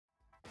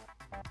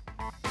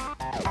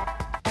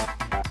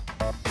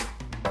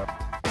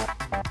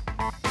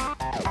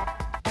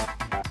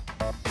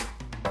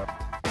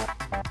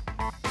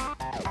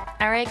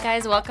right,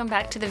 guys, welcome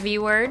back to the V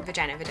Word.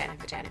 Vagina, vagina,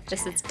 vagina, vagina.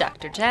 This is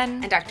Dr.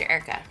 Jenn. And Dr.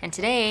 Erica. And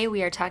today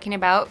we are talking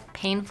about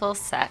painful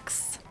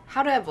sex.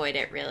 How to avoid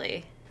it,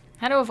 really.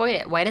 How to avoid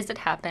it. Why does it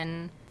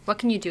happen? What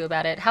can you do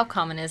about it? How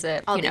common is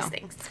it? All these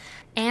things.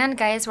 And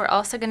guys, we're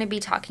also going to be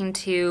talking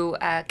to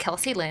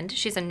Kelsey Lynd.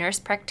 She's a nurse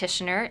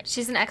practitioner.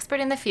 She's an expert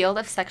in the field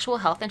of sexual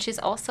health, and she's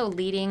also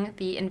leading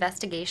the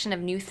investigation of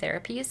new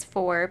therapies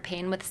for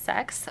pain with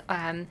sex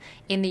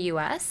in the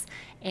U.S.,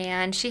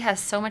 and she has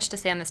so much to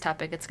say on this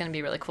topic. It's going to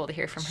be really cool to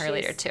hear from her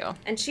later, too.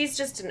 And she's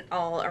just an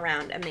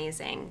all-around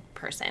amazing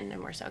person,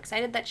 and we're so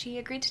excited that she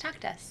agreed to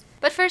talk to us.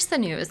 But first, the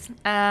news.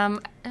 I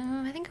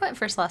think I went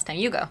first last time.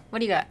 You go. What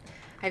do you got?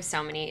 I have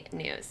so many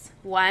news.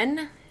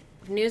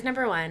 News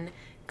number one,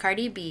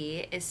 Cardi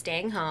B is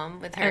staying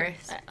home with her...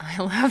 I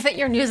love that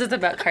your news is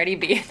about Cardi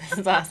B. This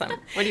is awesome.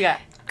 What do you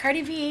got?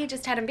 Cardi B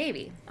just had a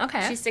baby.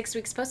 Okay. She's 6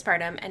 weeks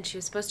postpartum, and she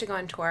was supposed to go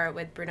on tour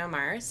with Bruno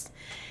Mars.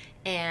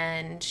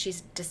 And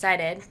she's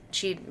decided,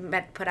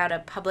 put out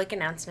a public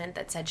announcement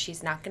that said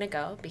she's not going to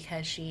go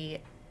because she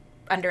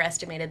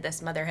underestimated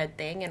this motherhood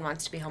thing and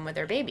wants to be home with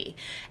her baby.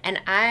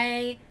 And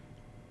I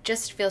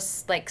just feel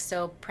like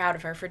so proud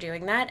of her for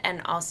doing that,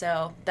 and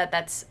also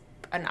that's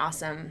an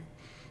awesome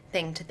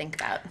thing to think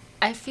about.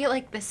 I feel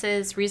like this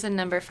is reason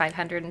number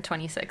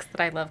 526 that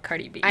I love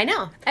Cardi B. I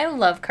know. I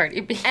love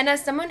Cardi B. And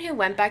as someone who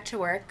went back to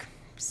work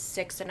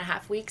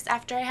 6.5 weeks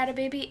after I had a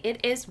baby,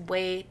 it is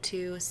way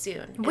too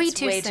soon. Way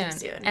too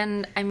soon.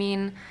 And I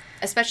mean,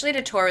 especially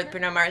to tour with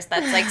Bruno Mars,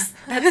 that's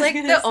like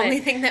the only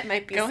thing that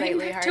might be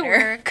slightly harder. To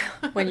work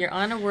when you're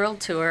on a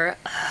world tour.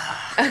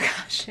 Oh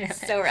gosh,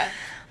 so rough.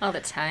 All the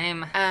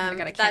time. I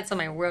gotta cancel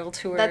my world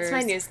tours. That's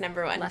my news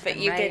number one. But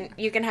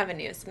you can have a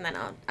news, and then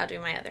I'll do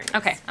my other news.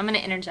 Okay, I'm gonna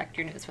interject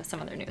your news with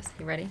some other news.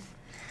 You ready?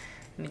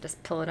 Let me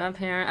just pull it up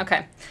here.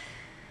 Okay.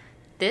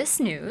 This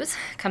news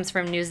comes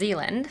from New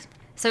Zealand.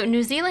 So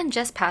New Zealand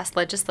just passed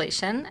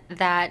legislation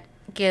that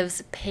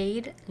gives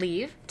paid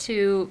leave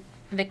to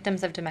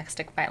victims of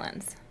domestic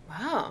violence.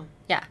 Wow.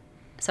 Yeah.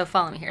 So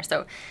follow me here.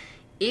 So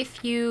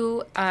if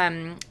you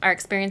are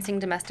experiencing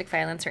domestic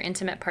violence or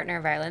intimate partner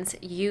violence,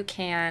 you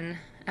can,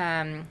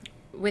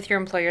 with your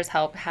employer's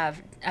help,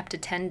 have up to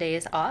 10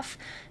 days off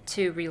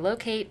to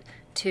relocate,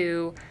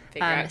 to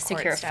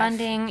secure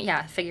funding,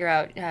 figure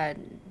out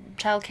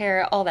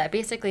childcare, all that.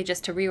 Basically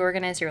just to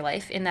reorganize your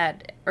life in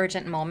that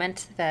urgent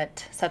moment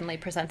that suddenly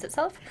presents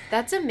itself.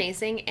 That's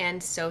amazing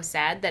and so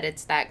sad that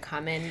it's that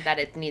common, that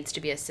it needs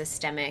to be a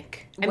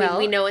systemic... I mean,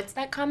 we know it's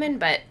that common,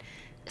 but...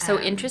 So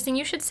interesting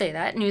you should say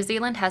that. New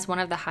Zealand has one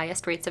of the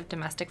highest rates of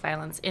domestic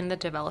violence in the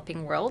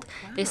developing world.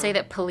 Wow. They say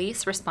that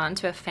police respond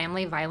to a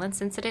family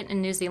violence incident in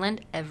New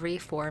Zealand every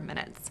 4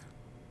 minutes.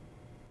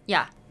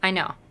 Yeah, I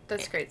know.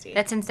 That's crazy.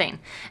 That's insane.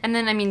 And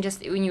then, I mean,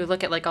 just when you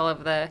look at like all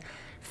of the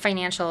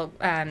financial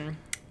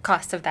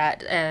costs of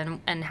that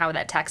and how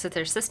that taxes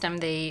their system,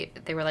 they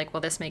were like, well,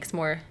 this makes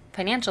more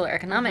financial or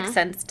economic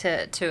sense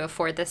to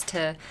afford this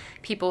to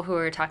people who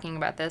are talking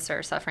about this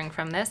or suffering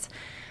from this.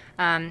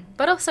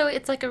 But also,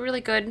 it's like a really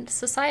good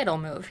societal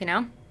move, you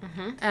know?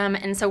 Mm-hmm.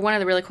 And so one of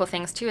the really cool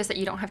things, too, is that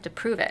you don't have to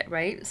prove it,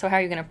 right? So how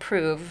are you going to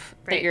prove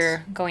that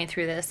you're going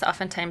through this?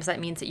 Oftentimes, that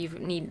means that you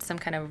need some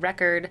kind of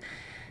record,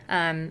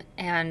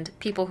 and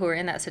people who are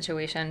in that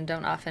situation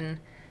don't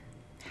often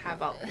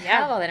have all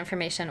that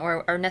information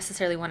or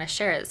necessarily want to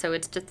share it. So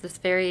it's just this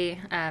very,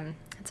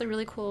 it's a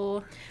really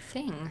cool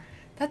thing.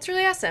 That's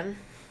really awesome.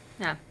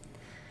 Yeah.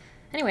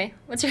 Anyway,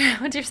 what's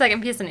your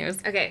second piece of news?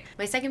 Okay,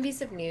 my second piece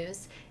of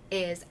news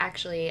is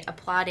actually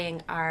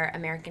applauding our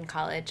American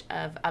College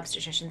of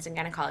Obstetricians and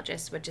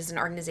Gynecologists, which is an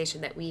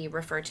organization that we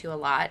refer to a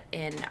lot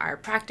in our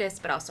practice,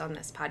 but also on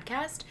this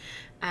podcast,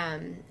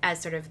 as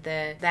sort of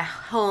the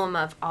home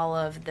of all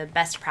of the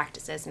best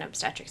practices in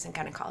obstetrics and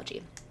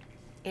gynecology.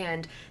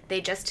 And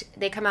they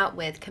come out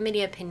with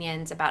committee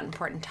opinions about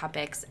important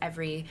topics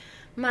every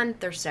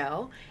month or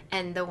so,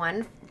 and the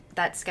one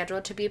that's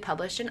scheduled to be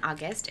published in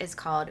August is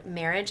called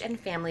Marriage and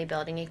Family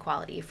Building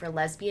Equality for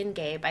Lesbian,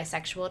 Gay,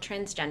 Bisexual,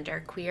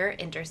 Transgender, Queer,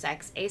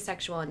 Intersex,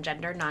 Asexual, and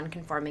Gender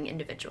Nonconforming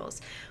Individuals,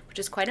 which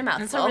is quite a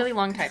mouthful. That's a really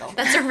long title.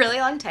 That's a really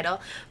long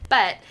title,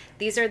 but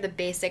these are the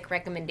basic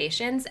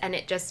recommendations, and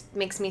it just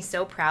makes me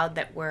so proud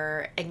that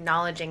we're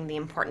acknowledging the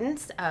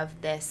importance of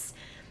this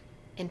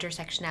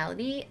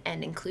intersectionality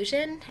and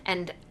inclusion,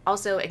 and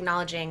also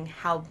acknowledging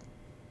how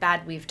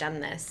badly we've done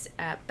this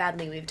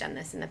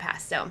in the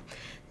past. So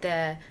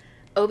the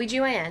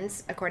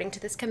OBGYNs, according to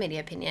this committee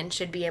opinion,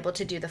 should be able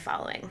to do the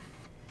following.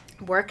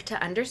 Work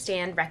to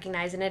understand,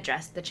 recognize, and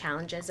address the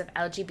challenges of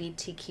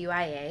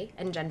LGBTQIA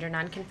and gender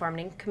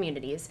nonconforming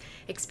communities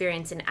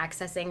experience in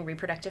accessing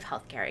reproductive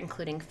health care,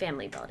 including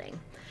family building.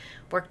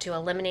 Work to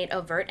eliminate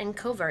overt and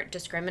covert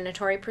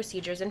discriminatory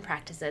procedures and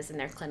practices in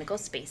their clinical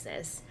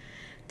spaces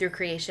through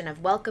creation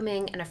of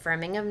welcoming and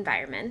affirming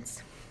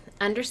environments.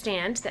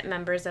 Understand that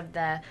members of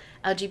the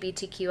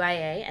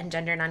LGBTQIA and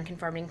gender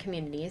nonconforming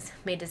communities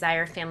may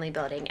desire family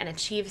building and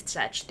achieve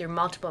such through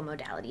multiple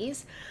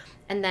modalities,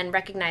 and then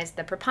recognize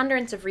the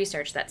preponderance of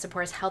research that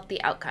supports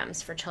healthy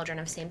outcomes for children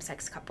of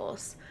same-sex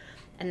couples.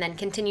 and then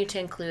continue to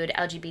include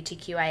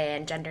LGBTQIA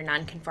and gender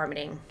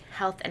nonconforming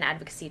health and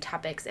advocacy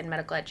topics in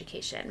medical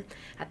education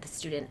at the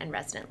student and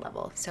resident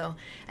level. So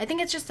I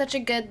think it's just such a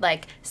good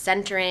like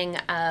centering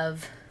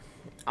of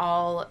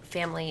all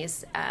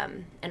families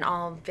and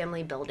all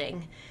family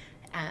building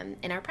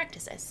in our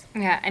practices.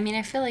 Yeah, I mean,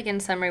 I feel like in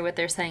summary what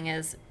they're saying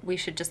is we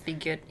should just be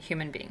good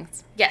human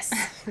beings. Yes,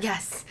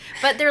 yes.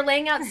 But they're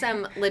laying out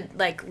some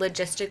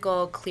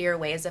logistical, clear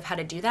ways of how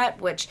to do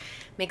that, which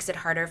makes it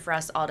harder for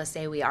us all to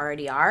say we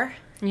already are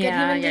good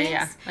human beings.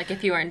 Yeah. Like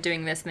if you aren't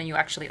doing this, then you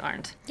actually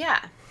aren't. Yeah.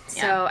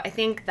 So I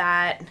think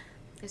that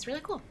is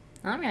really cool.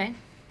 All right.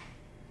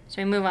 Should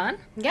we move on?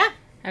 Yeah.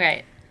 All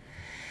right.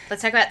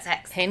 Let's talk about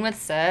sex. Pain with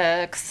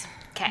sex.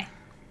 Okay.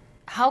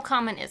 How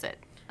common is it?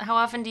 How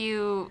often do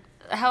you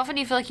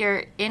feel like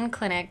you're in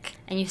clinic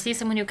and you see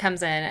someone who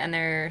comes in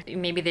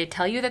and maybe they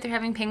tell you that they're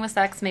having pain with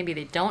sex, maybe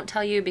they don't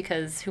tell you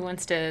because who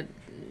wants to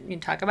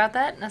talk about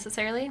that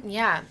necessarily?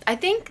 Yeah. I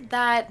think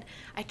that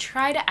I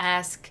try to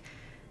ask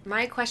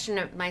my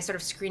sort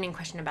of screening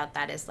question about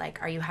that is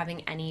like, are you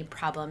having any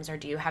problems or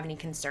do you have any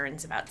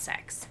concerns about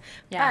sex?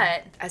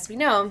 Yeah. But as we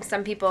know,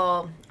 some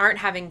people aren't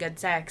having good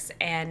sex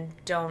and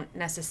don't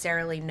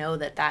necessarily know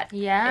that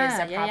is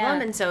a problem.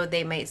 Yeah. And so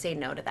they might say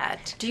no to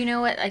that. Do you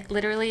know what, like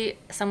literally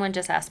someone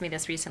just asked me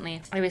this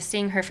recently. I was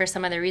seeing her for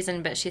some other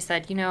reason, but she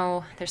said,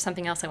 there's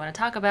something else I want to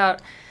talk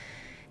about.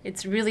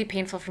 It's really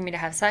painful for me to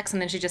have sex.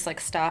 And then she just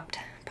like stopped,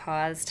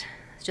 paused,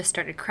 just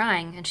started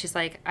crying, and she's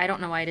like, I don't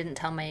know why I didn't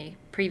tell my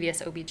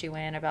previous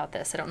OBGYN about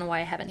this. I don't know why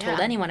I haven't told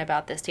anyone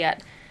about this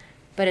yet,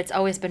 but it's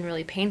always been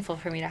really painful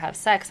for me to have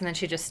sex. And then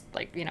she just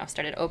like,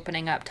 started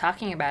opening up,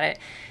 talking about it,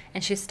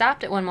 and she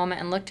stopped at one moment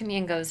and looked at me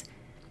and goes,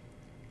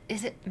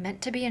 is it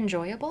meant to be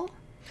enjoyable?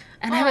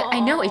 And I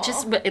know,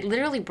 it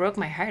literally broke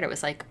my heart. I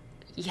was like,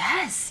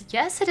 yes,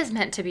 it is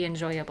meant to be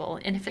enjoyable.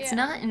 And if it's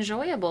not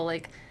enjoyable,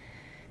 like,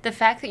 the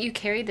fact that you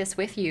carried this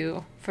with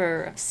you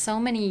for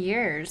so many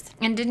years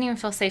and didn't even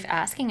feel safe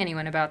asking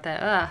anyone about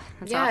that.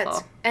 That's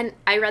awful. And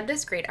I read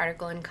this great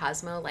article in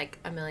Cosmo like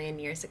a million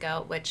years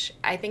ago, which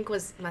I think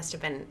must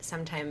have been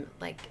sometime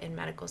like in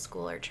medical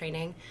school or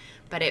training,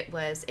 but it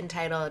was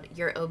entitled,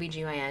 Your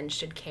OBGYN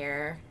Should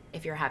Care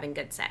If You're Having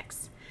Good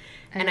Sex.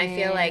 And I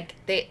feel like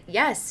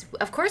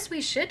of course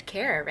we should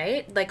care,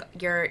 right? Like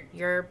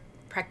your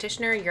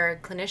practitioner, your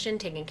clinician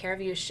taking care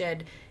of you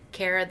should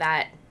care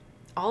that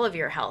all of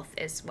your health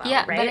is well,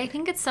 right? But I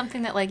think it's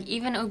something that, like,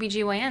 even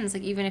OBGYNs,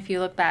 like, even if you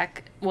look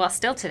back, well,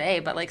 still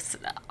today, but, like,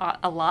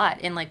 a lot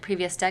in, like,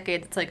 previous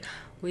decades, it's like,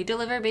 we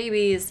deliver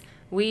babies,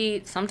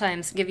 we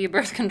sometimes give you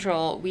birth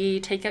control, we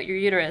take out your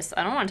uterus.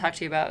 I don't want to talk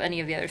to you about any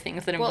of the other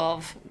things that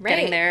involve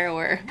getting there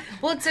or...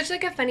 Well, it's such,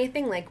 like, a funny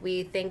thing. Like,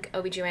 we think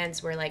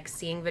OBGYNs were, like,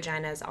 seeing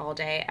vaginas all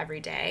day,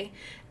 every day,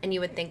 and you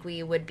would think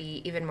we would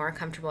be even more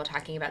comfortable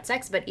talking about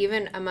sex, but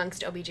even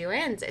amongst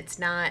OBGYNs, it's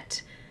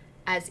not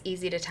as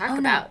easy to talk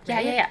about.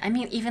 Right? Yeah. I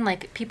mean, even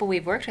like people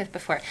we've worked with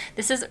before.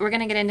 We're going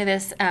to get into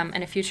this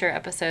in a future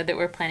episode that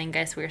we're planning,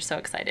 guys. We're so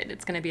excited.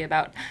 It's going to be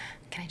about,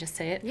 can I just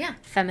say it? Yeah.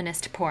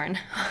 Feminist porn.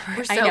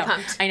 We're so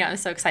pumped. I know, I'm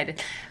so excited.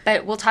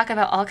 But we'll talk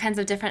about all kinds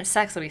of different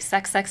sex. It'll be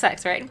sex,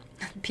 right?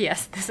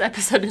 P.S. This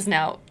episode is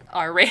now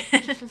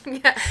R-rated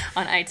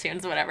on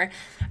iTunes, whatever.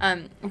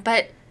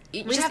 But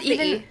we have the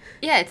E.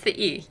 Yeah, it's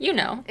the E.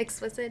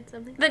 Explicit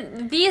something?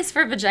 The V is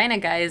for vagina,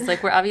 guys.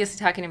 Like, we're obviously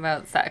talking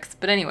about sex.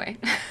 But anyway...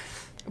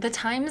 The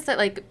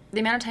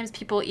amount of times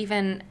people,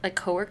 even, like,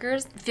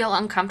 coworkers, feel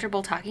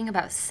uncomfortable talking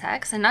about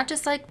sex, and not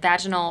just, like,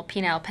 vaginal,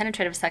 penile,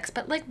 penetrative sex,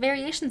 but, like,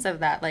 variations of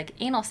that, like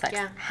anal sex.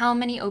 Yeah. How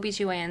many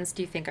OBGYNs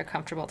do you think are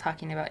comfortable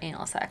talking about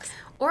anal sex?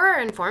 Or are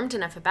informed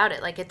enough about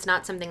it? Like, it's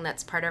not something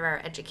that's part of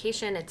our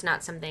education. It's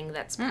not something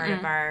that's part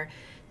of our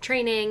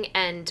training,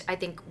 and I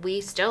think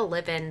we still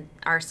live in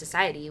our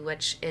society,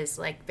 which is,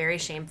 like, very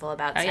shameful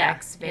about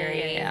sex,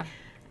 very...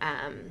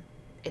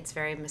 It's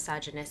very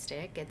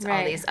misogynistic. It's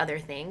all these other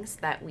things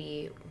that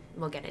we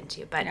will get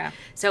into. But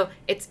so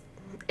it's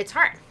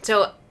hard.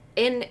 So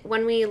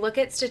when we look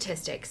at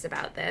statistics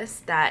about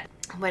this, that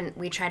when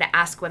we try to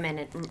ask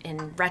women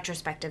in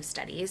retrospective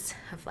studies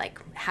of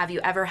like, have you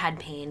ever had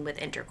pain with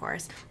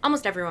intercourse?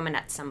 Almost every woman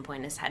at some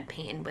point has had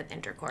pain with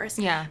intercourse.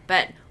 Yeah.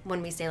 But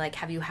when we say like,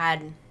 have you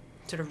had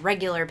sort of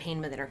regular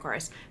pain with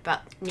intercourse,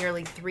 about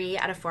nearly 3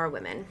 out of 4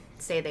 women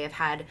say they have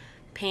had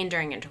pain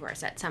during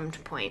intercourse at some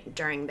point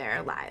during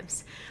their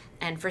lives.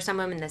 And for some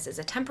women, this is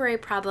a temporary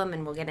problem,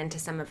 and we'll get into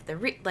some of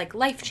the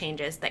life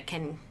changes that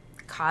can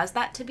cause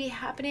that to be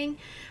happening.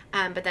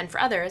 But then for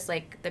others,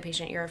 like the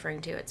patient you're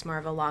referring to, it's more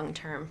of a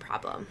long-term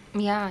problem.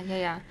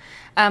 Yeah.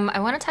 I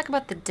want to talk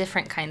about the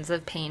different kinds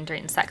of pain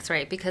during sex,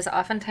 right? Because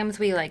oftentimes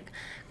we like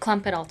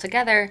clump it all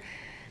together.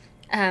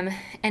 And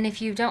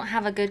if you don't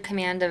have a good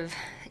command of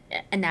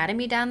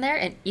anatomy down there,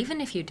 and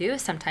even if you do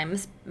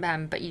sometimes,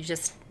 but you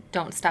just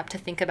don't stop to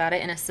think about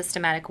it in a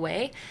systematic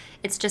way,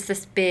 it's just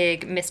this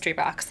big mystery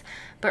box.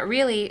 But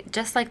really,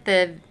 just like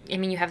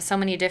you have so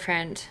many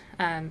different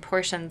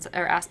portions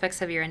or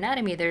aspects of your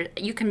anatomy,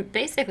 you can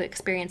basically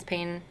experience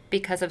pain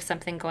because of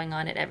something going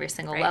on at every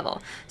single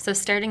level. So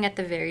starting at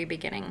the very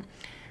beginning,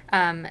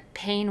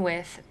 pain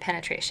with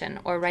penetration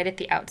or right at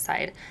the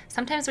outside.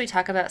 Sometimes we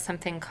talk about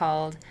something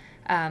called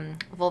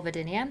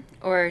vulvodynia,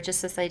 or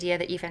just this idea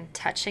that even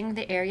touching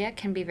the area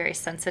can be very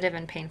sensitive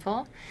and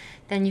painful.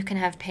 Then you can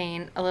have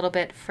pain a little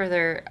bit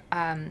further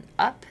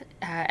up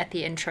at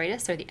the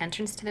introitus, or the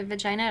entrance to the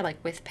vagina,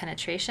 like with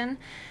penetration.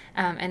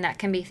 And that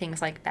can be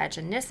things like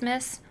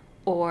vaginismus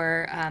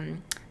or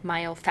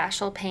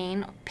myofascial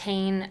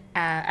pain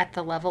at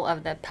the level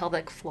of the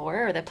pelvic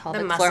floor, or the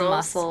pelvic floor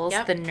muscles,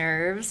 the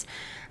nerves.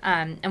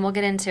 And we'll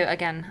get into,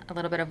 again, a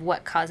little bit of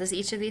what causes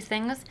each of these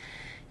things.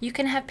 You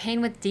can have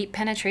pain with deep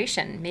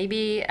penetration.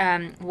 Maybe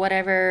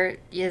whatever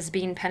is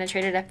being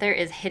penetrated up there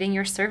is hitting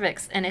your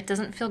cervix, and it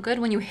doesn't feel good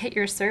when you hit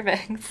your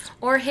cervix.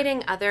 Or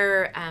hitting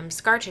other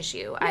scar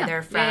tissue,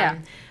 either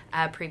from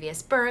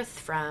previous birth,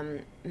 from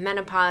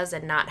menopause,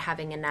 and not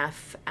having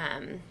enough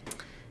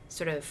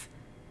sort of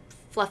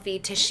fluffy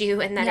tissue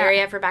in that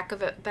area, for lack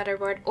of a better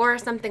word, or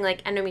something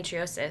like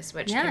endometriosis,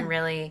 which can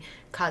really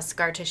cause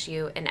scar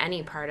tissue in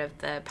any part of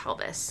the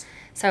pelvis.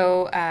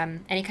 So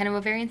any kind of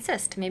ovarian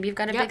cyst. Maybe you've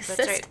got a big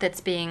cyst that's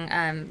being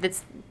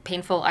that's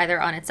painful either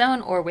on its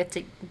own or with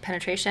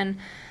penetration.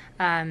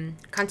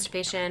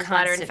 Constipation,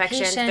 bladder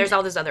infection. There's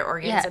all those other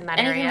organs in that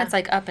area. Anything that's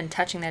like up and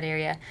touching that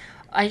area.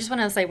 I just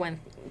want to say one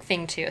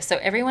thing too. So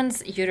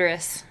everyone's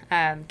uterus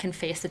can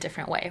face a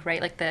different way,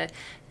 right? Like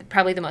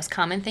probably the most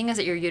common thing is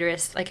that your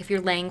uterus, like if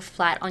you're laying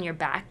flat on your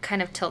back,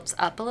 kind of tilts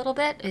up a little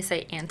bit. They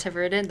say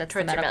anteverted. That's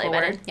the medical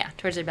word. Yeah,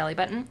 towards your belly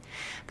button.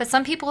 But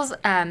some people's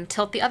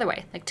tilt the other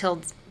way, like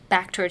tilts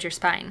back towards your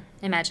spine.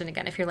 Imagine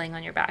again if you're laying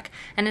on your back,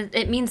 and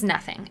it means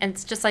nothing. And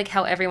it's just like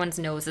how everyone's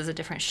nose is a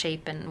different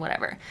shape and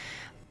whatever.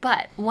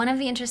 But one of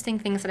the interesting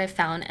things that I've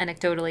found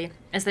anecdotally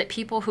is that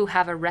people who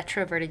have a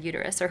retroverted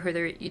uterus, or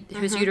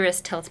whose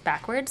uterus tilts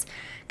backwards,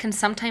 can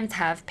sometimes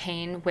have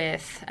pain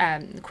with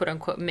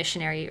quote-unquote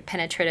missionary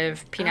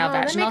penetrative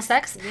penile-vaginal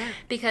sex. Yeah.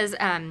 Because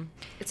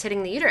it's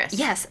hitting the uterus.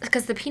 Yes,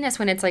 because the penis,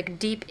 when it's like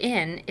deep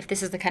in, if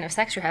this is the kind of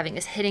sex you're having,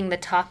 is hitting the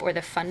top or the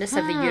fundus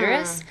of the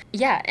uterus.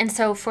 Yeah, and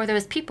so for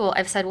those people,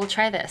 I've said, well,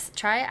 try this.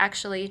 Try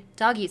actually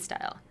doggy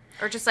style.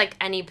 Or just like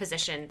any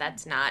position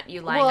that's not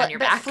you lying on your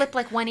back. Flip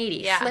like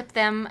 180. Yeah. Flip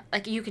them,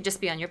 like you could just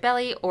be on your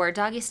belly or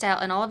doggy style,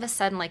 and all of a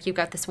sudden like you've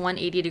got this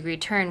 180-degree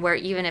turn where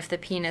even if the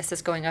penis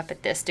is going up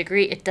at this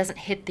degree, it doesn't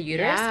hit the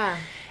uterus. Yeah.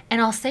 And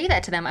I'll say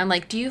that to them. I'm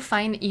like, do you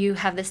find you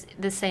have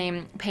the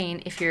same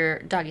pain if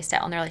you're doggy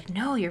style? And they're like,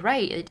 no, you're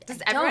right.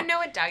 Does everyone know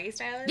what doggy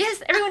style is?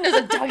 Yes, everyone knows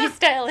what doggy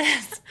style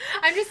is.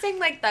 I'm just saying,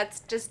 like,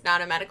 that's just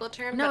not a medical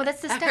term. No,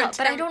 that's the style.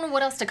 But I don't know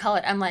what else to call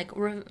it. I'm like,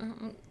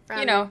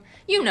 you know,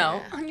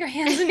 on your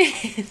hands and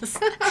knees.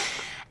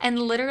 And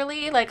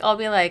literally, like, I'll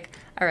be like,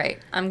 all right,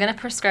 I'm going to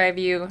prescribe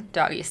you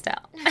doggy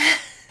style.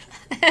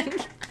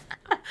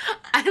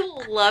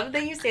 I love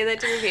that you say that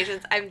to your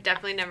patients. I've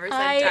definitely never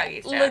said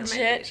doggy style to my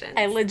patients.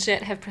 I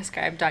legit have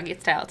prescribed doggy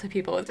style to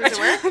people with Does it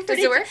work? Does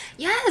it work?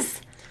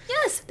 Yes.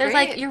 They're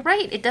like, you're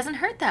right. It doesn't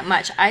hurt that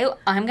much.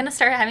 I'm going to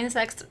start having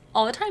sex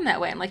all the time that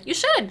way. I'm like, you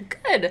should.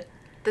 Good.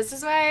 This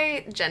is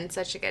why Jen's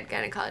such a good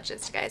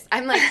gynecologist, guys.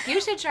 I'm like,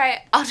 you should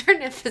try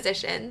alternate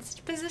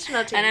positions,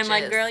 positional changes. And I'm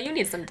like, girl, you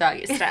need some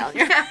doggy style.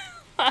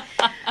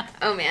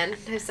 Oh, man.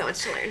 I have so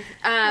much to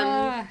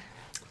learn.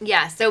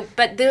 Yeah, so,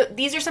 but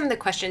these are some of the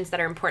questions that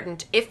are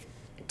important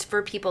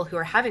for people who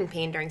are having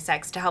pain during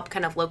sex to help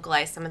kind of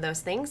localize some of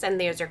those things.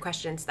 And those are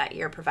questions that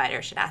your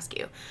provider should ask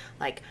you.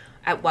 Like,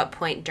 at what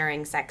point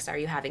during sex are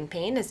you having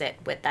pain? Is it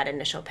with that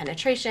initial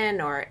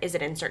penetration, or is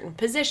it in certain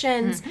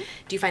positions? Mm-hmm.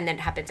 Do you find that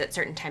it happens at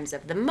certain times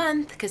of the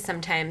month? Because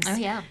sometimes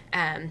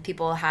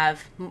people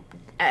have,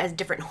 as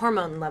different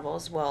hormone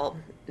levels will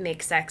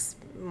make sex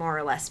more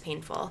or less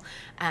painful.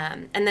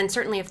 And then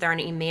certainly if there are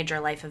any major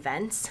life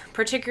events,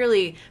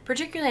 particularly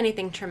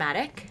anything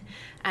traumatic,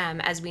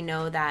 as we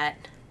know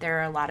that there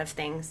are a lot of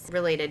things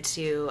related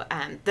to,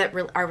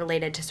 are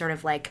related to sort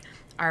of like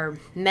our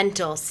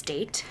mental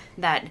state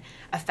that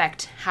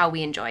affect how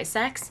we enjoy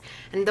sex.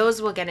 And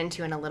those we'll get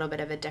into in a little bit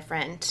of a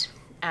different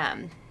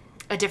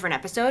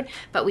episode.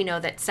 But we know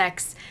that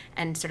sex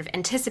and sort of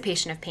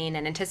anticipation of pain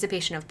and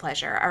anticipation of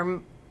pleasure are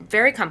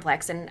very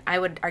complex, and I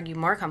would argue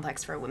more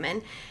complex for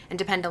women, and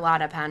depend a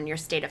lot upon your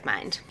state of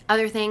mind.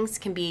 Other things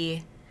can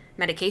be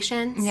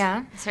medications.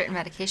 Yeah, certain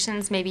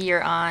medications. Maybe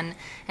you're on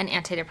an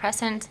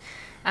antidepressant.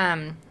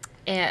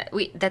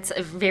 That's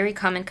a very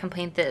common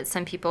complaint that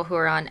some people who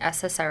are on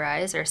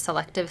SSRIs, or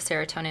selective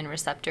serotonin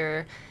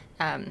receptor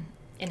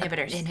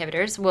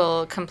inhibitors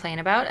will complain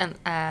about,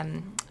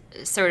 and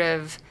sort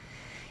of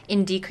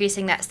in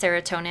decreasing that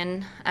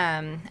serotonin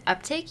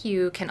uptake,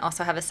 you can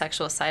also have a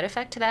sexual side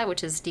effect to that,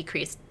 which is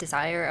decreased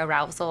desire,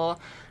 arousal.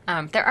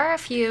 There are a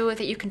few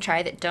that you can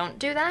try that don't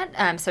do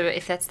that. So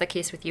if that's the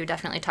case with you,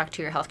 definitely talk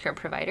to your healthcare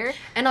provider.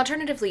 And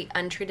alternatively,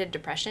 untreated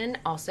depression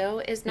also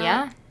is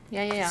not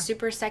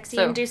super sexy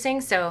inducing.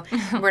 So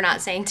we're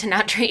not saying to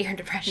not treat your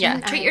depression.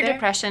 Yeah, treat your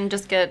depression.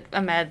 Just get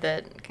a med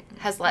that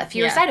has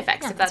fewer side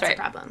effects if that's a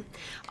problem.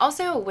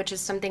 Also, which is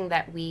something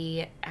that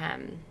we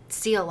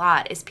see a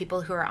lot, is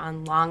people who are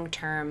on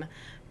long-term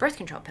birth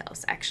control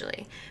pills,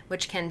 actually,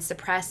 which can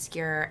suppress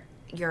your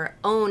your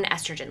own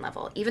estrogen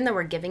level. Even though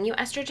we're giving you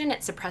estrogen,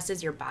 it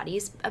suppresses your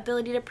body's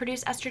ability to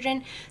produce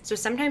estrogen. So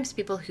sometimes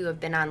people who have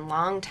been on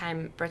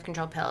long-time birth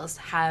control pills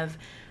have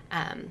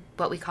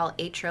what we call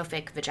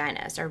atrophic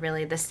vaginas, or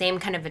really the same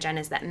kind of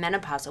vaginas that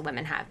menopausal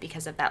women have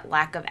because of that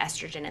lack of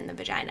estrogen in the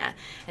vagina.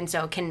 And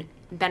so can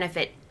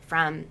benefit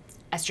from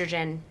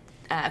estrogen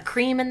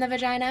cream in the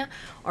vagina,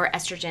 or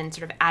estrogen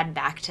sort of add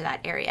back to that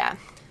area.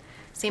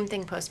 Same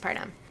thing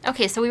postpartum.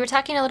 Okay, so we were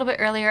talking a little bit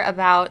earlier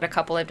about a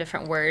couple of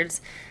different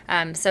words.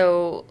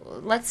 So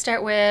let's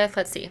start with,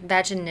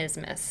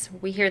 vaginismus.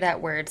 We hear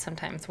that word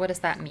sometimes. What does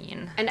that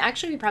mean? And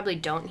actually, we probably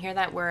don't hear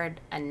that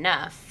word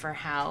enough for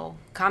how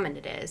common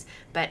it is.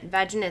 But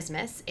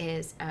vaginismus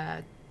is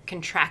a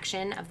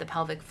contraction of the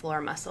pelvic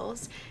floor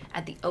muscles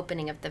at the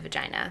opening of the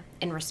vagina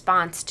in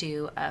response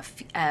to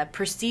a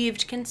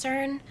perceived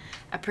concern,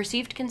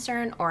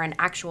 or an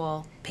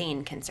actual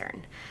pain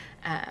concern.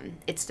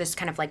 It's this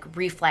kind of like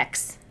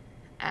reflex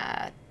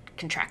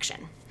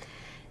contraction.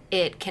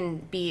 It can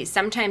be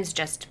sometimes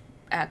just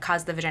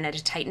cause the vagina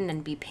to tighten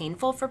and be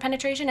painful for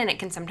penetration, and it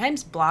can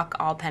sometimes block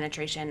all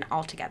penetration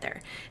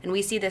altogether. And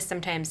we see this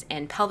sometimes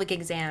in pelvic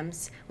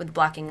exams with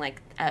blocking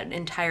like an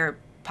entire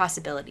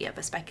possibility of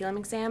a speculum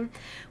exam.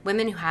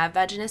 Women who have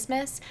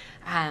vaginismus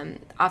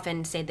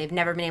often say they've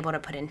never been able to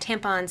put in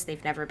tampons,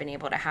 they've never been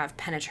able to have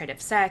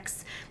penetrative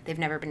sex, they've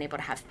never been able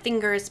to have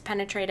fingers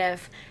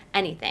penetrative,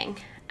 anything.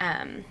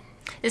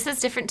 This is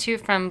different, too,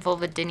 from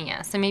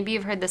vulvodynia. So maybe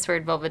you've heard this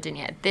word,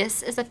 vulvodynia.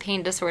 This is a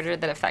pain disorder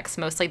that affects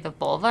mostly the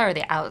vulva, or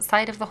the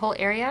outside of the whole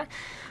area.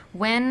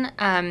 When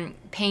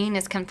pain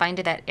is confined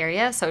to that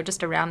area, so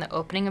just around the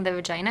opening of the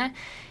vagina,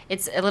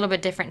 it's a little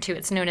bit different, too.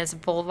 It's known as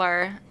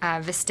vulvar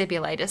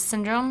vestibulitis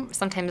syndrome,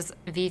 sometimes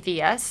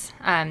VVS.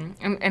 And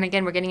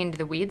again, we're getting into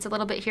the weeds a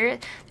little bit here.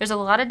 There's a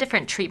lot of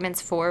different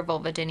treatments for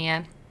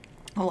vulvodynia.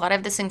 A lot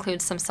of this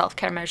includes some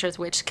self-care measures,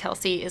 which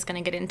Kelsey is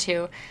going to get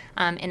into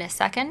in a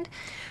second.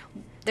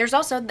 There's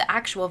also the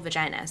actual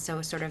vagina,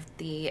 so sort of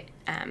the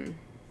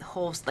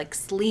whole like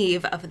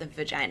sleeve of the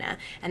vagina,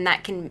 and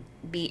that can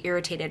be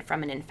irritated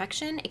from an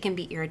infection. It can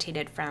be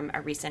irritated from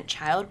a recent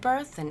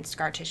childbirth and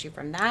scar tissue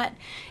from that.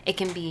 It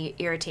can be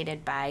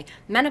irritated by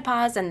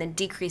menopause and the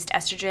decreased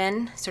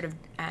estrogen, sort of,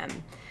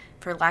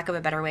 for lack of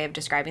a better way of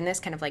describing this,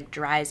 kind of like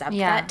dries up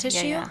that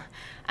tissue.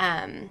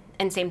 And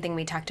same thing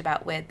we talked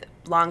about with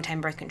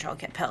long-time birth control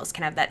pills,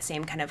 can have that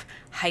same kind of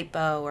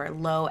hypo or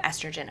low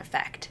estrogen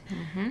effect.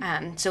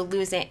 Mm-hmm. So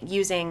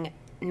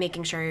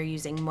making sure you're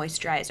using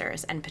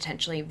moisturizers and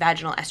potentially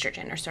vaginal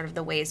estrogen are sort of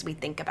the ways we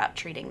think about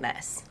treating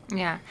this.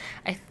 Yeah.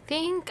 I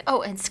think,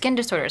 and skin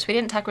disorders. We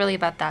didn't talk really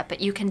about that, but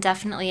you can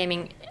definitely,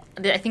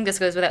 I think this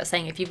goes without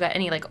saying, if you've got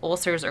any like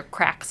ulcers or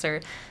cracks or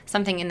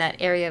something in that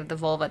area of the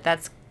vulva,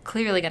 that's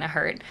clearly going to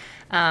hurt.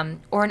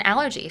 Or an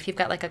allergy. If you've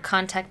got like a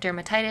contact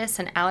dermatitis,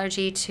 an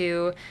allergy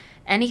to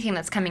anything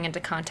that's coming into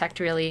contact,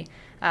 really,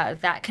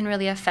 that can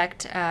really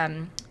affect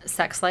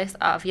sex life.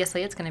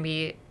 Obviously, it's going to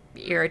be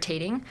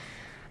irritating.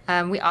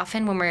 We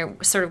often, when we're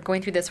sort of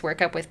going through this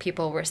workup with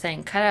people, we're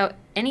saying cut out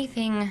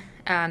anything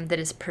that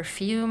is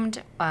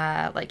perfumed,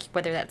 like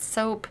whether that's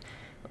soap,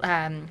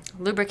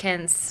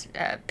 lubricants,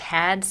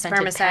 pads,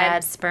 scented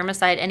pads,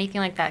 spermicide, anything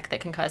like that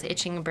that can cause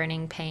itching,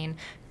 burning, pain.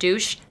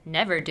 Douche,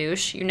 never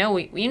douche. You know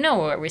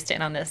where we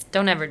stand on this.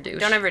 Don't ever douche.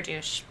 Don't ever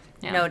douche.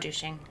 Yeah. No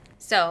douching.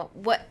 So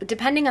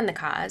depending on the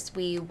cause,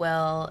 we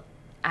will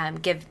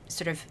give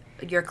sort of,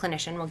 your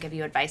clinician will give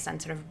you advice on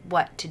sort of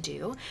what to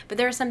do. But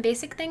there are some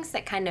basic things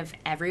that kind of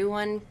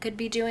everyone could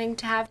be doing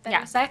to have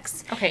better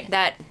sex. Okay.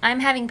 That I'm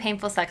having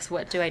painful sex.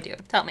 What do I do?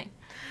 Tell me.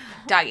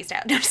 Doggy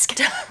style. No, just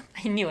kidding.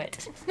 I knew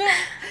it.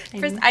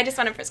 I just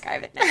want to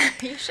prescribe it now.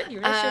 You should. You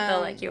really should.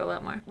 They'll like you a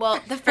lot more. Well,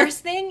 the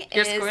first thing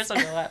Your scores will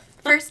go up.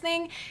 First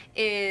thing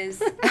is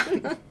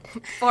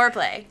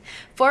foreplay.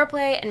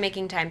 Foreplay and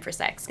making time for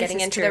sex.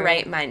 Getting into the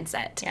right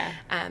mindset. Yeah.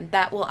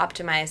 That will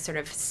optimize sort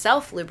of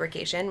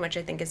self-lubrication, which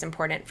I think is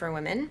important for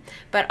women,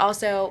 but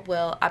also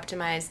will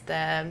optimize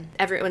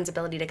everyone's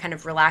ability to kind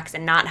of relax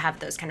and not have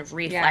those kind of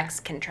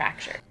reflex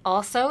contracture.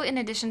 Also, in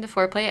addition to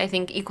foreplay, I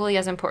think equally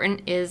as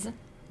important is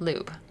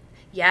lube.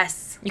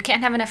 Yes. You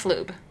can't have enough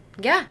lube.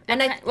 Yeah.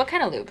 What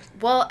kind of lube?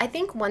 Well, I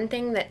think one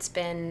thing that's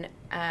been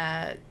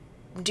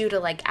due to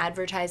like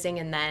advertising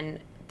and then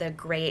the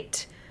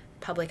great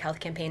public health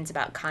campaigns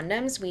about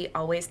condoms, we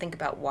always think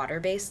about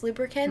water-based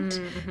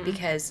lubricant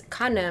because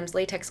condoms,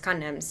 latex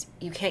condoms,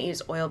 you can't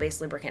use oil-based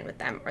lubricant with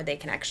them or they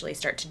can actually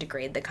start to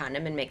degrade the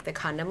condom and make the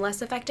condom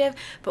less effective.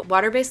 But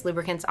water-based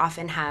lubricants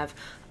often have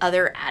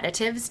other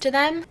additives to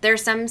them.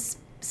 There's some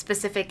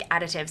specific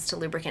additives to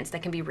lubricants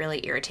that can be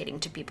really irritating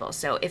to people.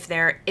 So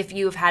if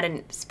you've had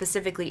a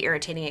specifically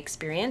irritating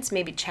experience,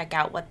 maybe check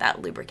out what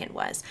that lubricant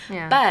was.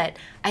 Yeah. But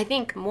I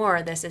think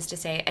more this is to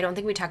say, I don't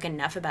think we talk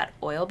enough about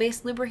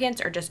oil-based lubricants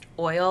or just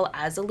oil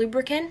as a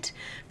lubricant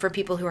for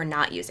people who are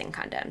not using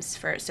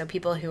condoms. So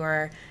people who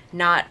are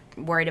not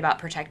worried about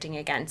protecting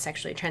against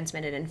sexually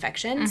transmitted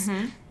infections.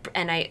 Mm-hmm.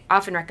 And I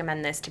often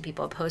recommend this to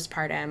people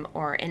postpartum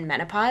or in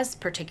menopause,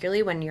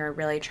 particularly when you're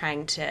really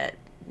trying to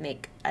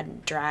make a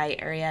dry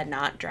area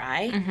not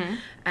dry,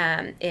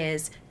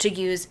 is to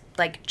use,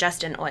 like,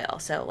 just an oil.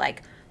 So,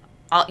 like,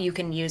 you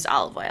can use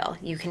olive oil.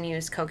 You can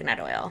use coconut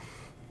oil.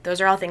 Those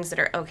are all things that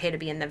are okay to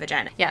be in the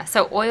vagina. Yeah,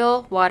 so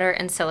oil, water,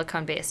 and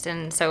silicone-based.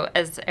 And so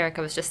as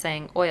Erica was just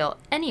saying, oil,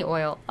 any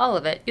oil, all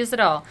of it, use it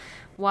all.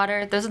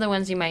 Water, those are the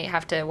ones you might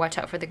have to watch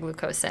out for the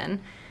glucose in,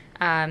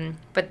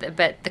 but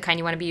the kind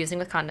you want to be using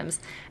with condoms.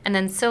 And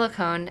then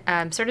silicone,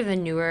 sort of the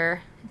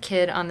newer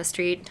kid on the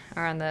street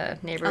or on the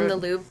neighborhood. On the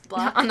lube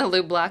block. On the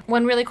lube block.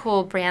 One really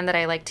cool brand that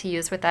I like to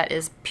use with that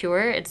is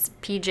Pure. It's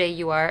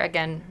PJUR.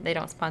 Again, they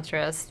don't sponsor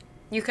us.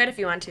 You could if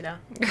you want to, though.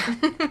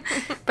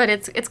 But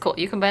it's cool.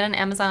 You can buy it on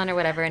Amazon or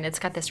whatever, and it's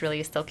got this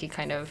really silky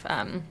kind of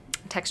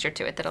texture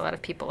to it that a lot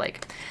of people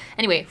like.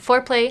 Anyway,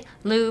 foreplay,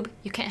 lube,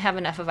 you can't have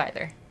enough of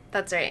either.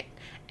 That's right.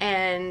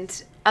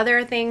 And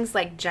other things,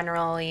 like,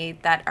 generally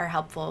that are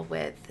helpful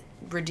with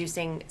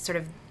reducing sort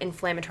of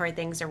inflammatory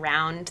things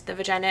around the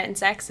vagina and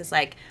sex is,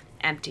 like,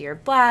 empty your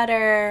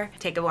bladder,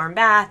 take a warm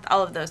bath,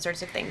 all of those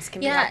sorts of things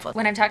can be helpful.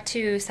 When I've talked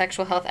to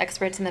sexual health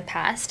experts in the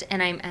past,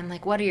 and I'm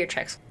like, what are your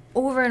tricks?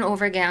 Over and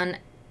over again,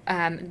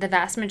 the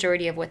vast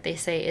majority of what they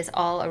say is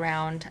all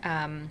around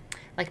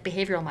like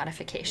behavioral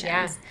modifications.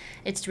 Yeah.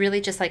 It's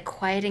really just like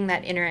quieting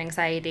that inner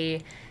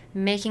anxiety,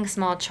 making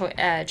small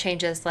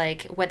changes,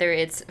 like whether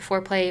it's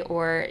foreplay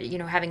or, you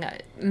know,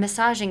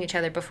 massaging each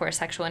other before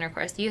sexual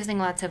intercourse, using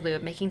lots of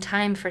lube, making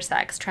time for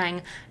sex,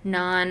 trying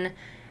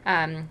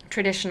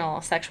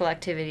traditional sexual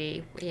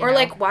activity, or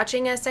like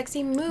watching a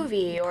sexy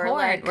movie, or porn.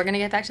 Like, we're gonna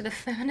get back to the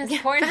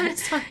feminist porn.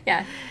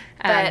 Yeah.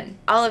 But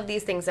all of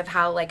these things of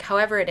how, like,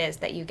 however it is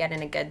that you get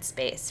in a good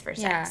space for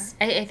sex.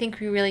 Yeah, I think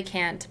we really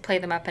can't play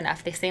them up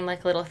enough. They seem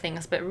like little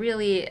things, but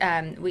really,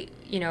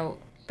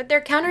 But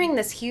they're countering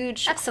this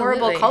huge,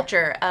 horrible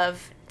culture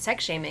of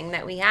sex shaming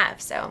that we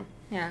have, so.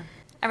 Yeah.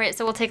 All right,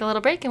 so we'll take a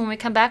little break, and when we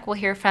come back, we'll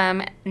hear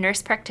from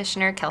nurse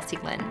practitioner Kelsey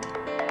Lynd.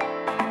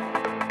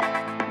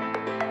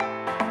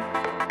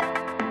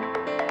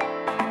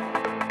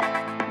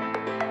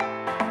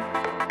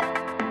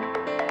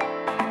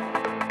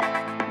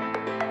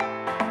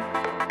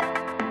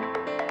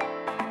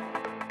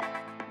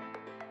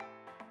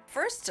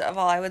 First of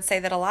all, I would say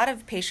that a lot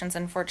of patients,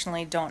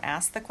 unfortunately, don't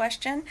ask the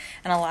question,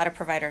 and a lot of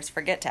providers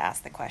forget to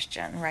ask the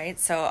question, right?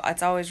 So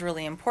it's always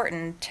really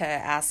important to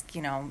ask,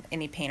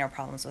 any pain or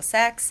problems with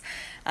sex,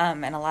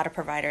 and a lot of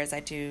providers, I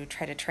do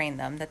try to train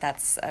them that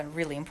that's a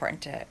really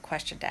important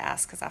question to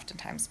ask, because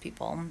oftentimes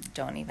people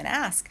don't even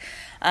ask.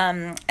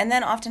 And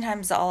then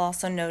oftentimes I'll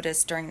also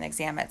notice during the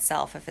exam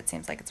itself if it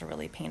seems like it's a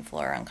really painful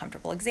or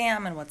uncomfortable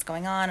exam and what's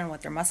going on and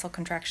what their muscle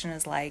contraction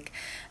is like.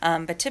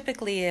 But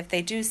typically, if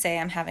they do say,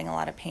 I'm having a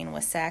lot of pain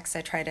with sex,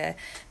 I try to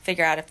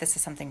figure out if this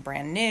is something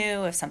brand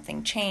new, if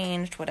something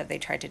changed, what have they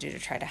tried to do to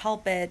try to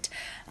help it.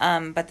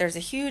 But there's a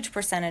huge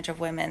percentage of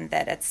women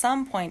that at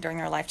some point during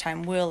their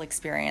lifetime will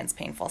experience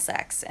painful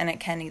sex, and it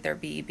can either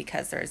be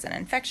because there's an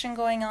infection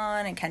going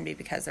on, it can be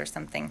because there's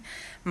something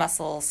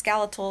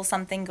musculoskeletal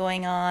something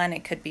going on,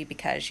 it could be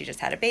because she just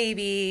had a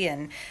baby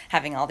and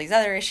having all these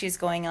other issues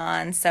going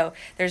on. So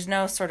there's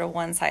no sort of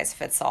one size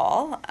fits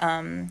all.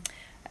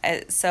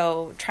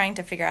 So trying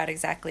to figure out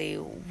exactly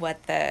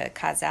what the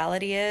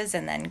causality is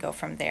and then go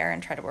from there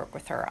and try to work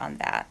with her on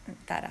that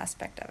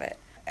aspect of it.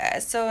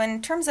 So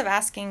in terms of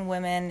asking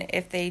women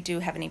if they do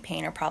have any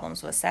pain or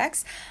problems with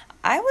sex,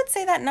 I would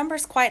say that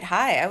number's quite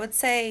high. I would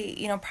say,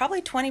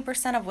 probably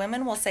 20% of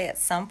women will say at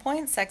some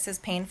point sex is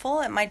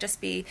painful. It might just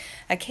be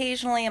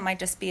occasionally. It might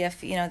just be if,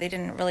 they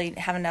didn't really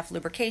have enough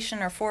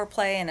lubrication or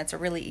foreplay and it's a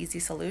really easy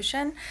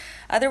solution.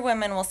 Other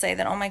women will say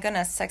that, oh my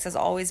goodness, sex has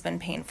always been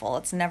painful.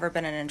 It's never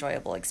been an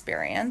enjoyable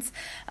experience.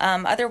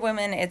 Other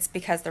women, it's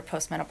because they're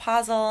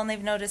postmenopausal and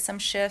they've noticed some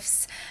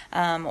shifts,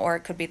 or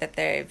it could be that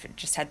they've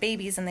just had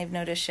babies and they've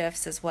noticed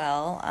shifts as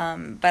well.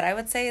 But I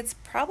would say it's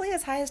probably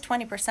as high as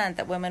 20%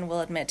 that women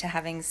will admit to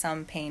having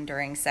some pain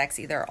during sex,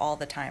 either all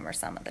the time or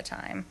some of the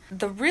time.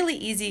 The really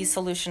easy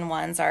solution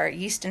ones are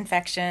yeast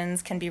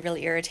infections can be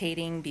really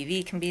irritating,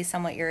 BV can be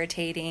somewhat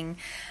irritating.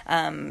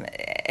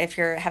 If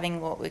you're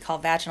having what we call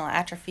vaginal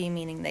atrophy,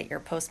 meaning that you're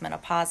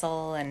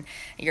postmenopausal and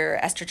your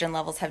estrogen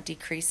levels have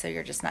decreased, so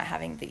you're just not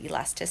having the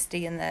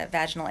elasticity in the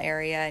vaginal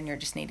area and you're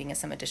just needing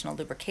some additional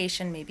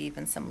lubrication, maybe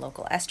even some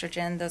local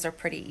estrogen, those are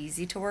pretty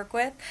easy to work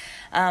with.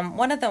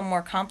 One of the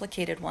more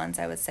complicated ones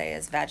I would say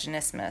is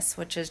vaginismus,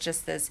 which is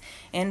just this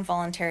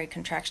involuntary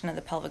contraction of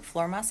the pelvic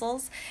floor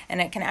muscles,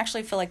 and it can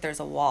actually feel like there's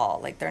a wall,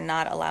 like they're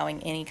not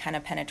allowing any kind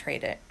of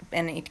penetration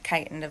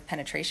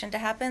to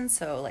happen.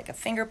 So like a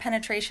finger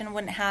penetration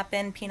wouldn't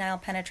happen,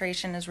 penile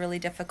penetration is really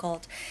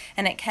difficult,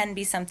 and it can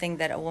be something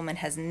that a woman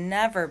has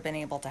never been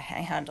able to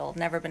handle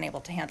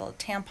a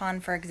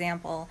tampon, for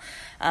example.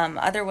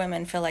 Other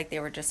women feel like they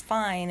were just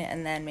fine,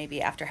 and then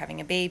maybe after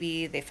having a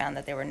baby, they found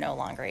that they were no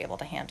longer able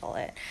to handle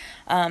it.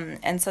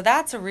 And so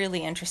that's a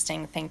really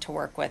interesting thing to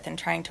work with, and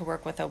trying to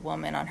work with a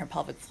woman on her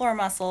pelvic floor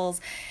muscles.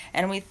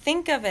 And we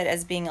think of it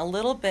as being a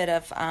little bit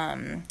of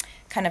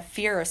kind of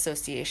fear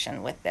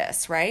association with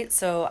this, right?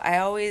 So I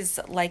always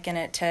liken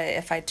it to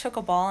if I took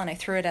a ball and I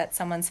threw it at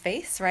someone's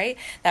face, right?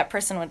 That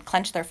person would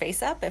clench their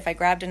face up. If I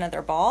grabbed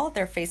another ball,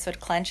 their face would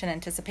clench in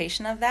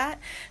anticipation of that.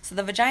 So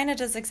the vagina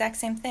does the exact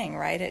same thing,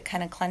 right? It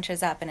kind of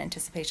clenches up in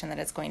anticipation that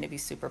it's going to be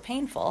super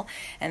painful.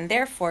 And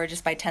therefore,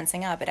 just by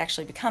tensing up, it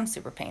actually becomes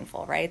super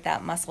painful, right?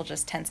 That muscle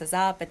just tenses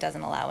up. It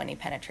doesn't allow any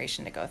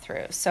penetration to go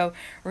through. So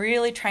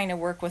really trying to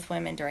work with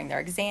women during their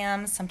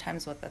exams,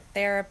 sometimes with a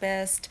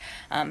therapist,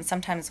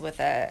 sometimes with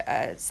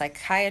a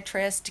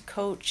psychiatrist,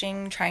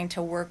 coaching, trying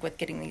to work with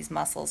getting these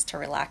muscles to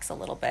relax a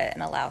little bit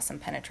and allow some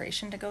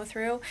penetration to go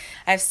through.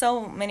 I have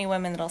so many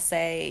women that'll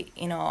say,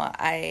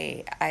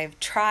 I've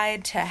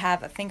tried to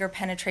have a finger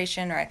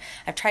penetration, or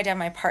I've tried to have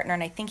my partner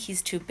and I think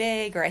he's too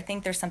big, or I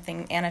think there's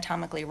something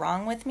anatomically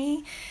wrong with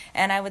me.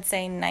 And I would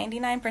say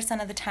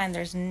 99% of the time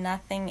there's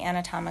nothing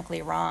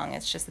anatomically wrong.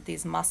 It's just that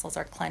these muscles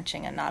are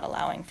clenching and not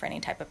allowing for any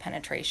type of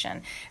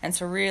penetration. And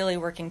so really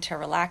working to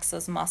relax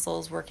those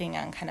muscles, working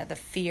on kind of the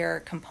fear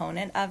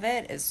component of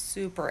it is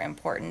super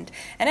important.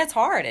 And it's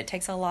hard. It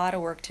takes a lot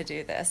of work to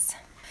do this.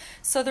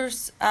 So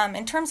there's,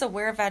 in terms of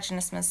where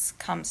vaginismus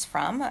comes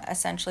from,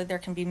 essentially there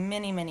can be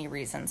many, many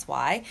reasons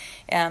why.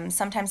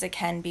 Sometimes it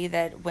can be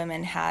that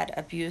women had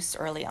abuse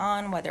early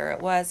on, whether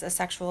it was a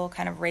sexual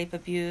kind of rape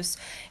abuse.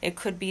 It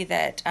could be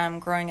that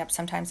growing up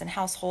sometimes in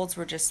households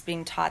we're just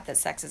being taught that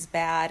sex is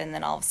bad, and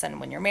then all of a sudden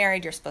when you're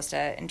married you're supposed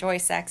to enjoy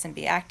sex and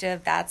be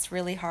active. That's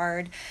really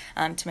hard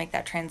to make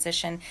that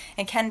transition.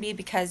 It can be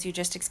because you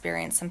just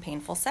experienced some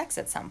painful sex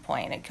at some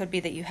point. It could be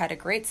that you had a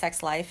great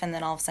sex life and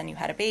then all of a sudden you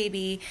had a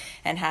baby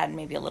and had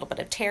maybe a little bit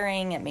of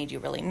tearing. It made you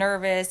really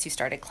nervous. You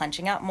started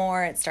clenching up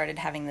more. It started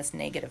having this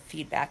negative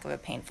feedback of a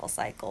painful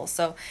cycle.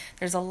 So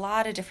there's a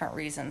lot of different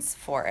reasons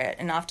for it.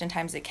 And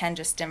oftentimes it can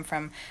just stem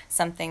from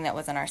something that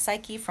was in our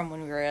psyche from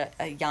when we were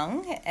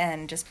young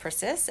and just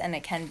persists. And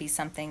it can be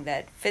something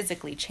that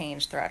physically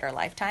changed throughout our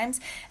lifetimes.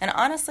 And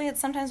honestly,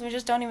 it's sometimes we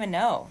just don't even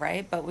know,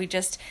 right? But we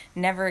just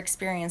never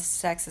experienced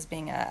sex as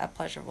being a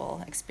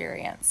pleasurable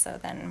experience. So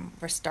then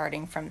we're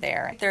starting from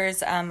there.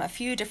 There's a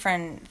few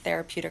different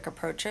therapeutic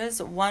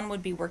approaches. One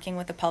would be working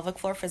with a pelvic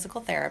floor physical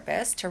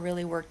therapist to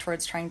really work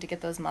towards trying to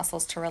get those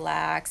muscles to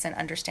relax and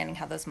understanding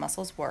how those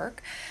muscles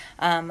work.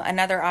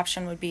 Another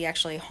option would be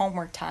actually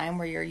homework time,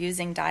 where you're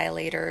using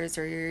dilators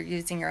or you're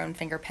using your own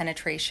finger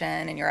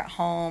penetration and you're at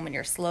home and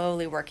you're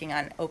slowly working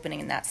on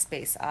opening that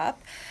space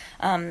up.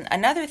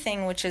 Another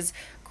thing which is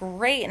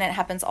great, and it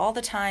happens all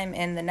the time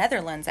in the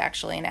Netherlands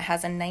actually, and it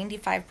has a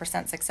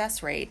 95%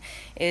 success rate,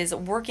 is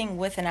working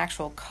with an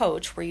actual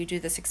coach where you do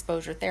this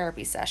exposure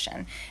therapy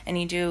session. And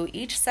you do,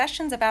 each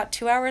session's about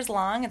 2 hours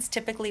long. It's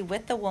typically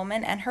with the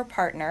woman and her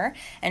partner,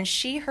 and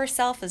she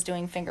herself is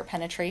doing finger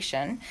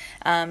penetration.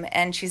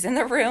 And she's in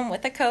the room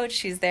with the coach.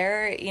 She's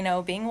there,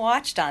 being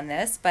watched on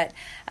this, but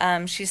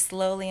she's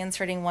slowly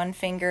inserting one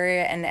finger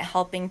and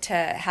helping to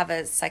have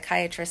a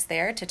psychiatrist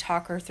there to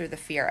talk her through the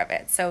fear of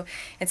it. So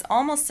it's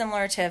almost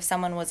similar to if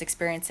someone was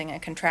experiencing a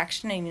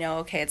contraction and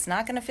okay, it's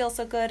not going to feel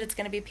so good, it's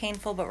going to be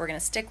painful, but we're going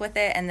to stick with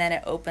it, and then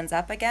it opens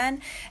up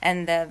again,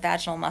 and the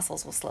vaginal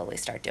muscles will slowly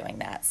start doing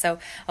that. So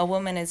a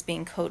woman is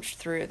being coached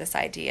through this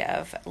idea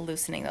of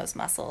loosening those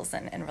muscles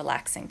and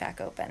relaxing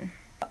back open.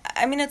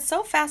 I mean, it's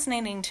so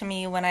fascinating to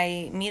me when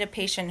I meet a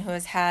patient who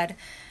has had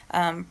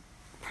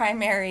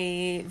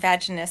primary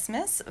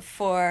vaginismus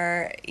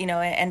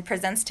and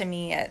presents to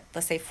me at,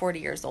 let's say, 40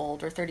 years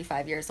old or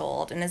 35 years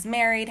old and is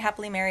married,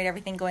 happily married,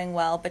 everything going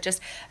well, but just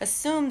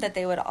assumed that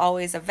they would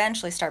always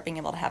eventually start being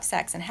able to have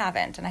sex and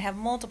haven't. And I have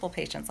multiple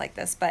patients like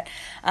this, but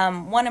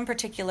one in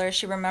particular,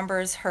 she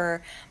remembers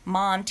her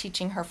mom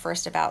teaching her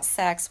first about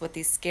sex with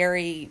these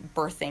scary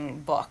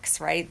birthing books,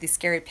 right? These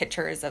scary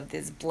pictures of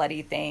these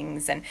bloody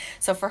things. And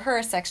so for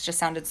her, sex just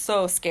sounded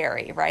so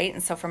scary, right?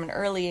 And so from an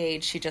early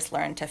age, she just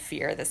learned to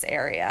fear this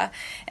area.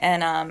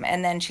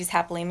 And then she's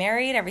happily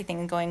married,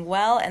 everything going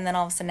well, and then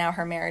all of a sudden now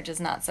her marriage is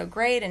not so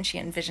great, and she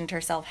envisioned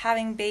herself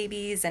having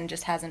babies and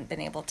just hasn't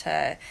been able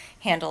to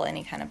handle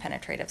any kind of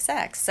penetrative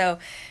sex. So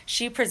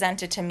she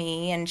presented to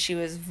me, and she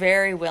was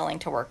very willing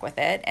to work with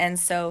it. And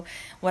so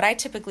what I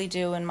typically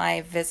do in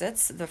my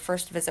visits, the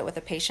first visit with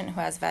a patient who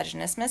has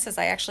vaginismus, is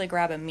I actually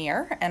grab a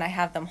mirror and I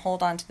have them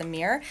hold on to the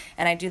mirror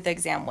and I do the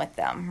exam with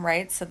them,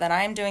 right? So that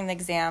I'm doing the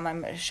exam,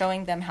 I'm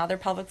showing them how their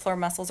pelvic floor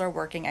muscles are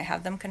working, I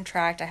have them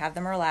contract, I have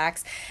them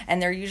relax, and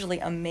they're usually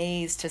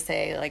amazed to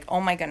say, like, oh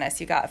my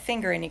goodness, you got a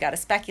finger and you got a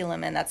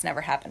speculum, and that's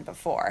never happened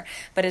before.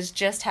 But it's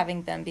just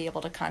having them be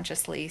able to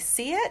consciously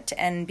see it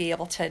and be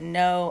able to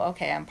know,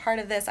 okay, I'm part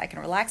of this, I can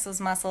relax those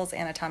muscles,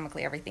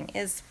 anatomically everything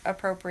is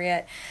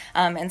appropriate.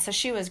 And so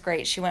she was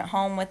great. She went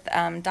home with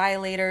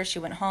dilators, she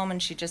went home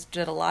and she just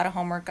did a lot of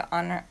homework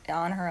on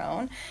her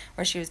own,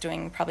 where she was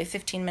doing probably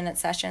 15-minute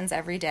sessions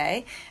every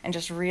day and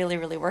just really,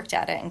 really worked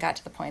at it and got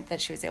to the point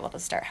that she was able to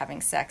start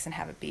having sex and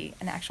have it be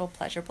an actual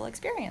pleasurable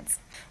experience,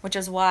 which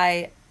is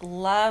why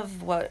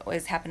love what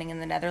is happening in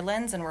the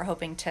Netherlands, and we're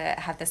hoping to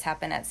have this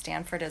happen at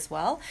Stanford as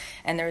well.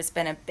 And there's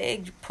been a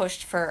big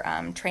push for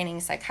training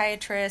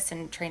psychiatrists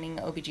and training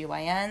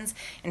OBGYNs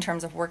in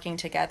terms of working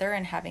together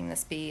and having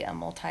this be a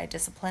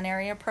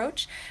multidisciplinary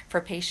approach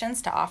for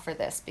patients to offer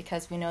this,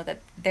 because we know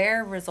that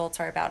their results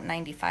are about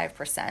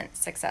 95%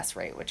 success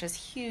rate, which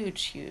is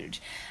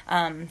huge.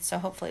 So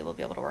hopefully we'll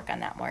be able to work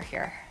on that more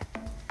here.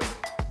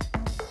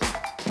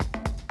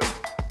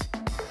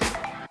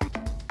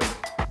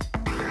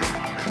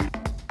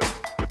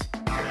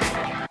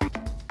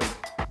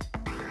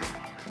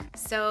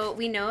 So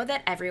we know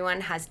that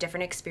everyone has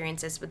different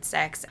experiences with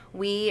sex.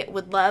 We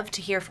would love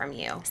to hear from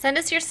you. Send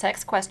us your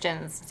sex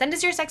questions. Send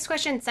us your sex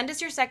questions. Send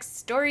us your sex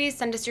stories.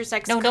 Send us your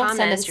sex comments. No, don't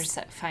send us your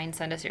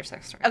send us your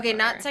sex stories. Okay,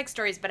 not sex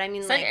stories, but I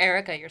mean send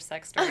Erica your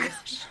sex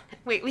stories.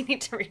 Wait, we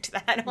need to read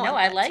that. I don't want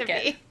I that like to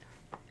it. Be.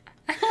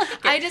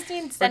 I just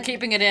mean we're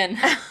keeping it in.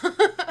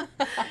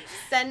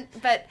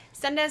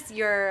 Send us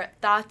your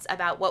thoughts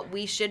about what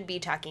we should be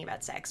talking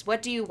about sex.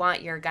 What do you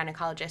want your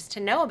gynecologist to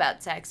know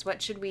about sex?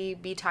 What should we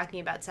be talking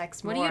about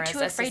sex more as a society? What are you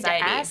too afraid to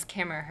ask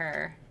him or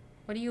her?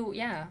 What are you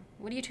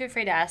too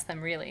afraid to ask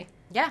them, really?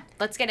 Yeah,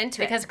 let's get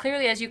into it. Because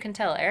clearly, as you can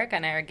tell, Erica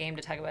and I are game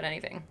to talk about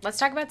anything. Let's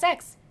talk about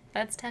sex.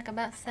 Let's talk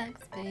about sex,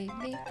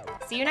 baby.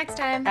 See you next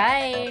time.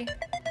 Bye.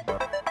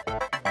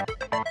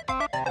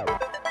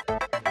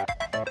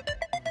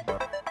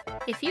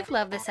 If you've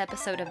loved this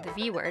episode of The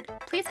V Word,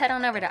 please head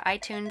on over to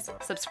iTunes,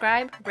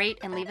 subscribe, rate,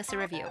 and leave us a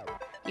review.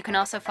 You can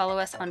also follow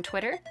us on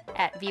Twitter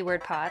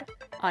 @VWordPod,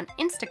 on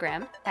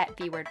Instagram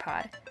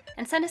 @VWordPod,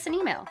 and send us an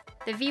email,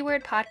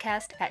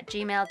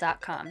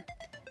 thevwordpodcast@gmail.com.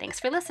 Thanks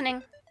for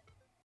listening.